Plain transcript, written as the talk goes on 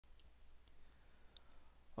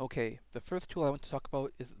Okay, the first tool I want to talk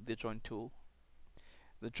about is the joint tool.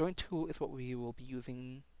 The joint tool is what we will be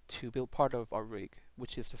using to build part of our rig,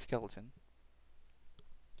 which is the skeleton.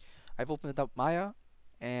 I've opened up Maya,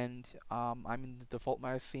 and I'm in the default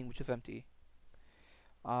Maya scene, which is empty.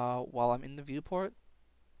 While I'm in the viewport,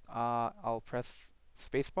 I'll press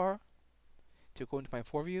spacebar to go into my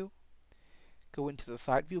foreview, go into the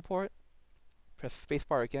side viewport, press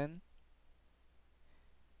spacebar again,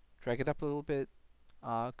 drag it up a little bit,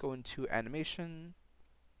 go into animation,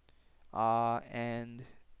 and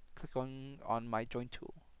click on my joint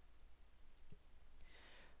tool.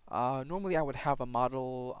 Normally I would have a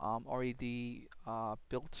model already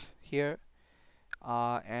built here,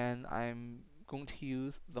 and I'm going to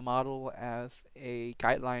use the model as a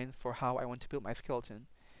guideline for how I want to build my skeleton.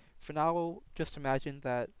 For now, just imagine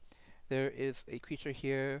that there is a creature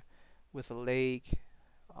here with a leg,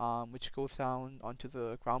 which goes down onto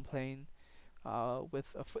the ground plane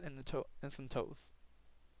with a foot and, and some toes.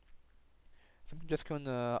 So I'm just going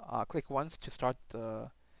to click once to start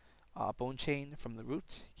the bone chain from the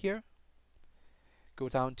root here. Go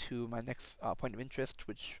down to my next point of interest,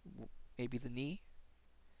 which may be the knee.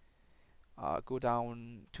 Go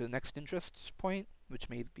down to the next interest point, which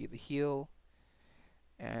may be the heel,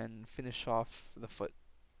 and finish off the foot.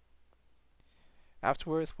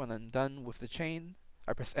 Afterwards, when I'm done with the chain,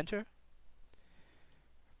 I press enter,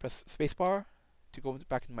 press spacebar to go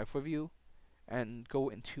back into my foot view, and go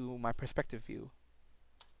into my perspective view.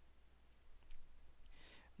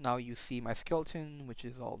 Now you see my skeleton, which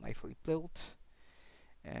is all nicely built,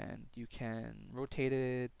 and you can rotate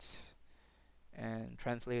it, and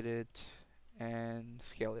translate it, and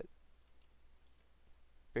scale it.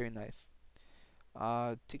 Very nice.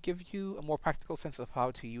 To give you a more practical sense of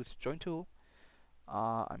how to use the joint tool,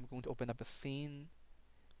 I'm going to open up a scene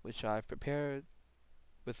which I've prepared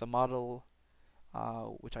with a model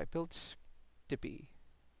which I built, Dippy.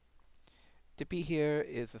 Dippy here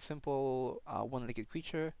is a simple one-legged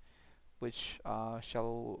creature which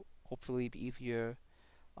shall hopefully be easier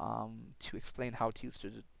to explain how to use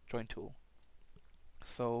the joint tool.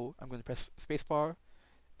 So I'm going to press spacebar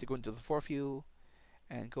to go into the foreview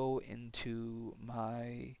and go into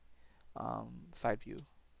my side view.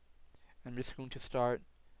 I'm just going to start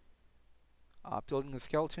building the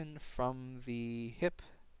skeleton from the hip,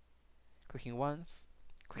 clicking once,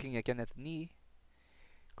 clicking again at the knee,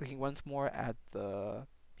 clicking once more at the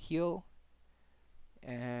heel,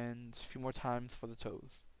 and a few more times for the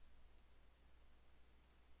toes.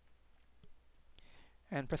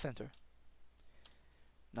 And press enter.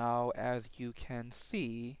 Now, as you can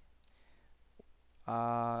see,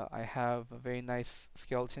 I have a very nice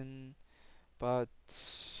skeleton, but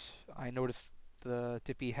I noticed the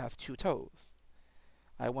Dippy has two toes.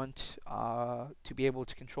 I want to be able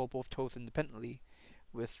to control both toes independently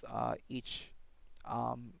with each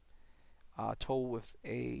um, toe with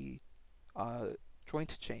a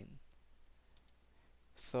joint chain.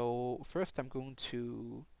 So first I'm going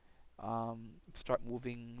to start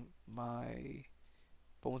moving my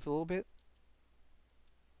bones a little bit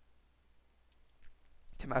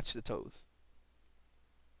to match the toes.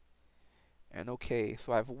 And okay,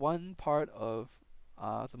 so I have one part of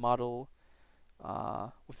the model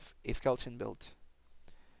with a skeleton built.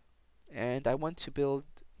 And I want to build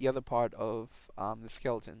the other part of the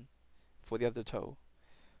skeleton for the other toe.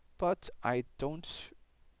 But I don't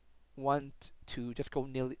want to just go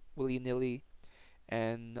willy-nilly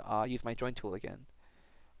and use my joint tool again.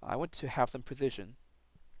 I want to have some precision.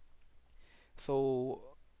 So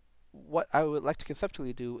what I would like to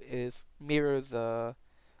conceptually do is mirror the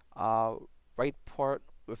uh, right part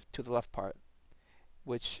to the left part,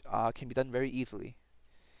 which can be done very easily.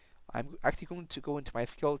 I'm actually going to go into my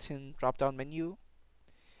skeleton drop-down menu,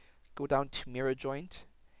 go down to mirror joint,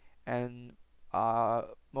 and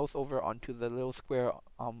mouse over onto the little square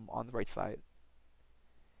on the right side.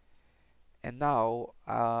 And now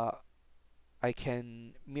I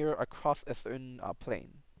can mirror across a certain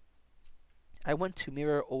plane. I want to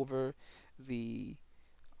mirror over the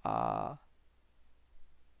uh,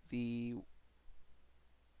 the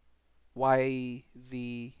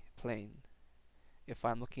YZ plane, if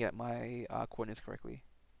I'm looking at my coordinates correctly,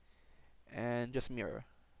 and just mirror.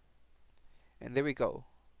 And there we go.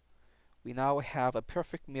 We now have a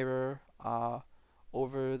perfect mirror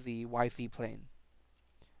over the YZ plane.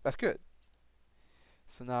 That's good.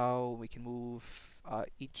 So now we can move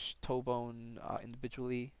each toe bone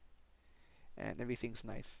individually, and everything's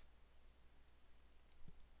nice.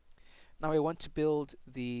 Now I want to build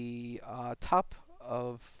the top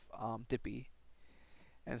of Dippy,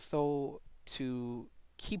 and so to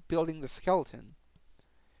keep building the skeleton,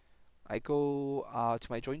 I go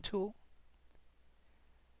to my joint tool.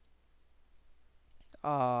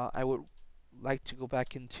 I would like to go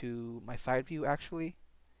back into my side view actually.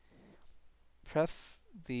 Press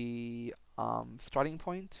the starting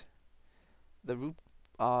point, the root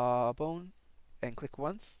bone, and click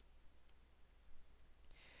once.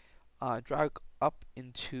 Drag up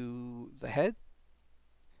into the head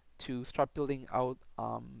to start building out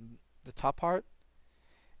the top part.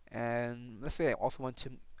 And let's say I also want to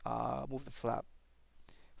move the flap.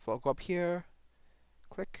 So I'll go up here,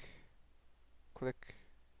 click, click,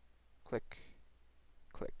 click,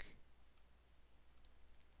 click.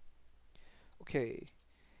 Okay,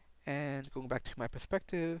 and going back to my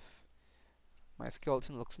perspective, my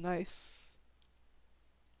skeleton looks nice.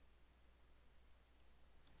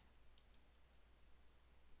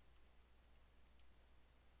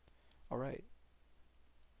 Alright,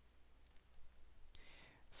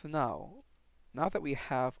 so now that we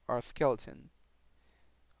have our skeleton,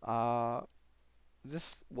 uh,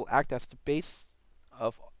 this will act as the base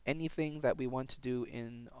of anything that we want to do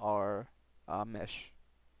in our mesh.